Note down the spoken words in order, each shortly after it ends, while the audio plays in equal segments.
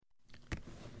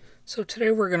So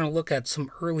today we're going to look at some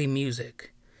early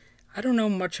music. I don't know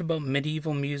much about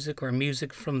medieval music or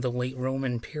music from the late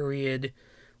Roman period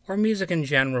or music in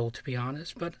general, to be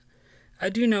honest, but I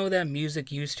do know that music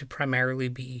used to primarily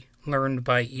be learned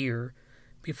by ear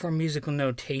before musical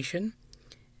notation,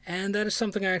 and that is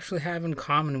something I actually have in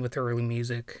common with early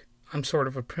music. I'm sort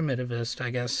of a primitivist,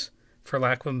 I guess, for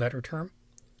lack of a better term.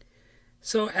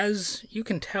 So, as you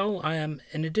can tell, I am,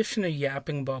 in addition to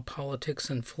yapping about politics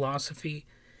and philosophy,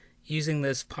 using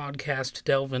this podcast to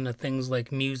delve into things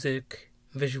like music,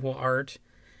 visual art,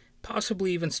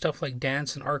 possibly even stuff like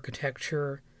dance and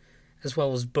architecture, as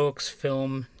well as books,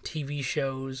 film, TV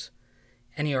shows,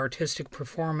 any artistic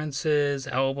performances,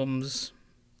 albums,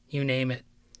 you name it.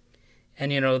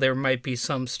 And there might be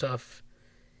some stuff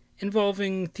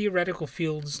involving theoretical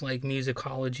fields like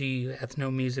musicology,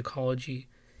 ethnomusicology,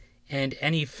 and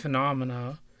any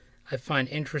phenomena I find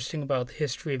interesting about the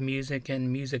history of music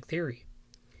and music theory.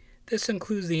 This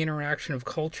includes the interaction of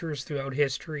cultures throughout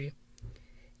history.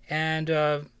 And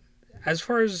as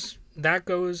far as that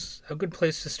goes, a good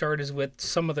place to start is with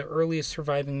some of the earliest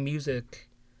surviving music,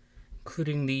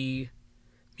 including the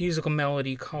musical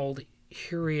melody called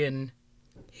Hurrian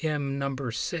Hymn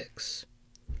Number 6.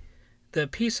 The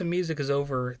piece of music is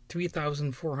over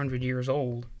 3,400 years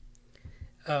old.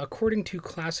 According to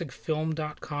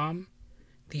ClassicFilm.com,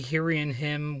 the Hurrian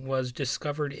hymn was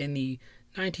discovered in the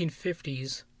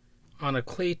 1950s on a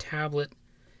clay tablet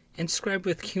inscribed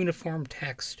with cuneiform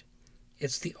text.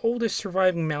 It's the oldest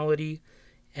surviving melody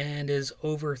and is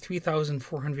over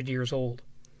 3,400 years old.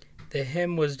 The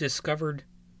hymn was discovered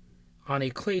on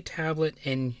a clay tablet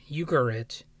in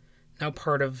Ugarit, now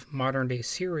part of modern-day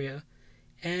Syria,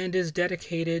 and is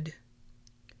dedicated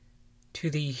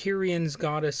to the Hurrians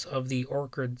goddess of the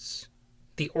orchards,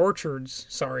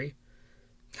 I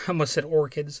almost said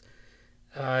orchids,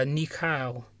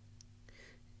 Nikal.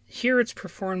 Here it's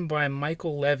performed by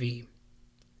Michael Levy.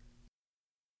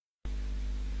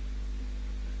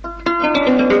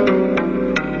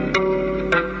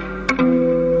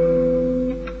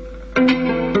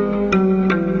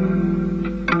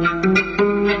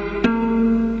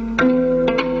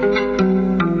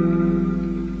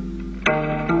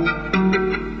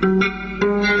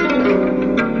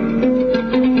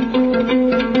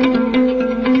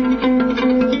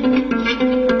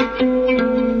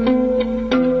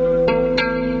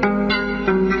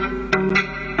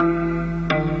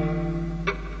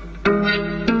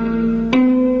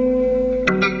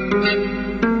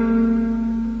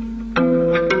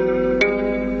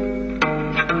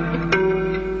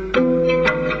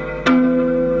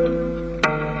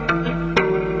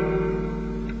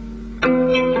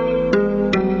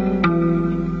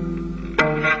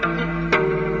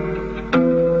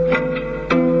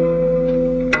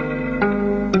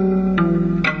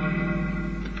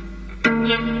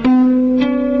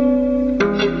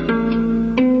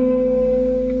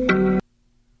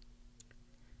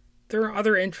 There are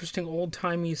other interesting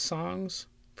old-timey songs.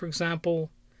 For example,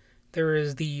 there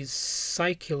is the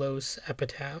Psychelos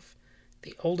epitaph,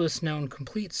 the oldest known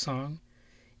complete song.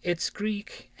 It's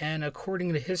Greek, and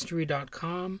according to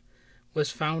History.com,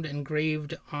 was found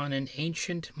engraved on an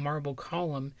ancient marble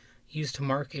column used to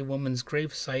mark a woman's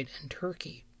gravesite in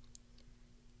Turkey.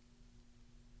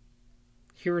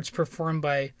 Here it's performed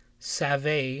by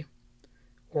Save,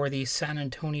 or the San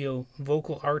Antonio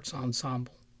Vocal Arts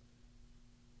Ensemble.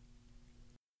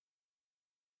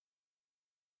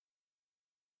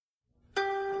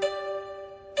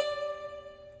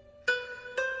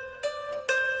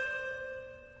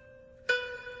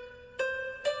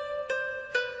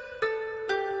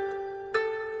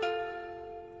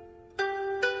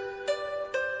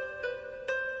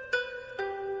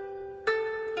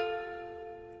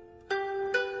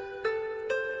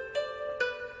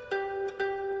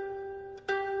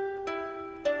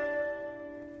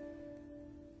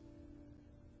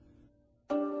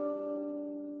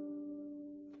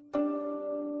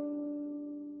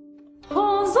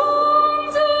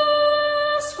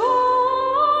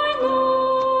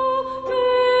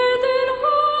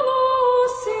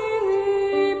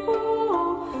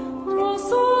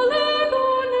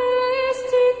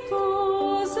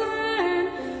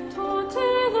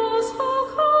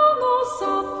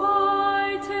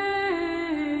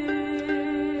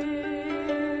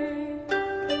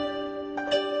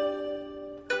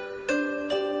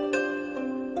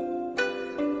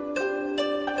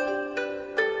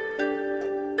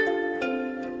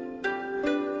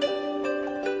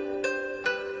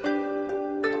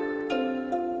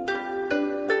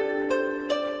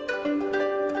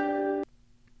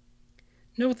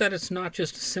 Note that it's not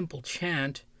just a simple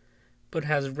chant, but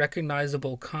has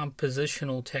recognizable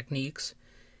compositional techniques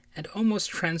and almost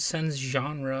transcends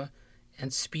genre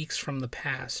and speaks from the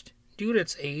past. Due to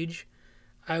its age,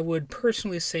 I would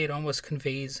personally say it almost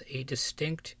conveys a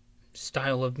distinct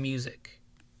style of music.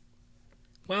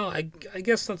 Well, I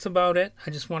guess that's about it.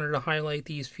 I just wanted to highlight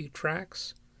these few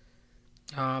tracks.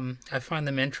 I find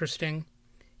them interesting,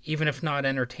 even if not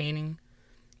entertaining.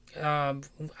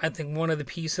 I think one of the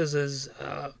pieces is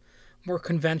more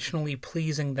conventionally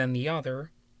pleasing than the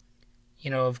other.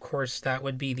 Of course, that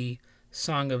would be the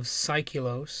Song of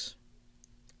Psychelos.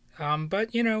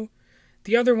 But,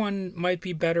 the other one might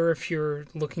be better if you're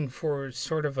looking for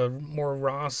sort of a more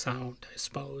raw sound, I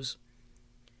suppose.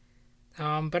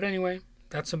 But anyway,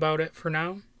 that's about it for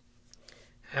now.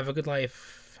 Have a good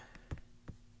life.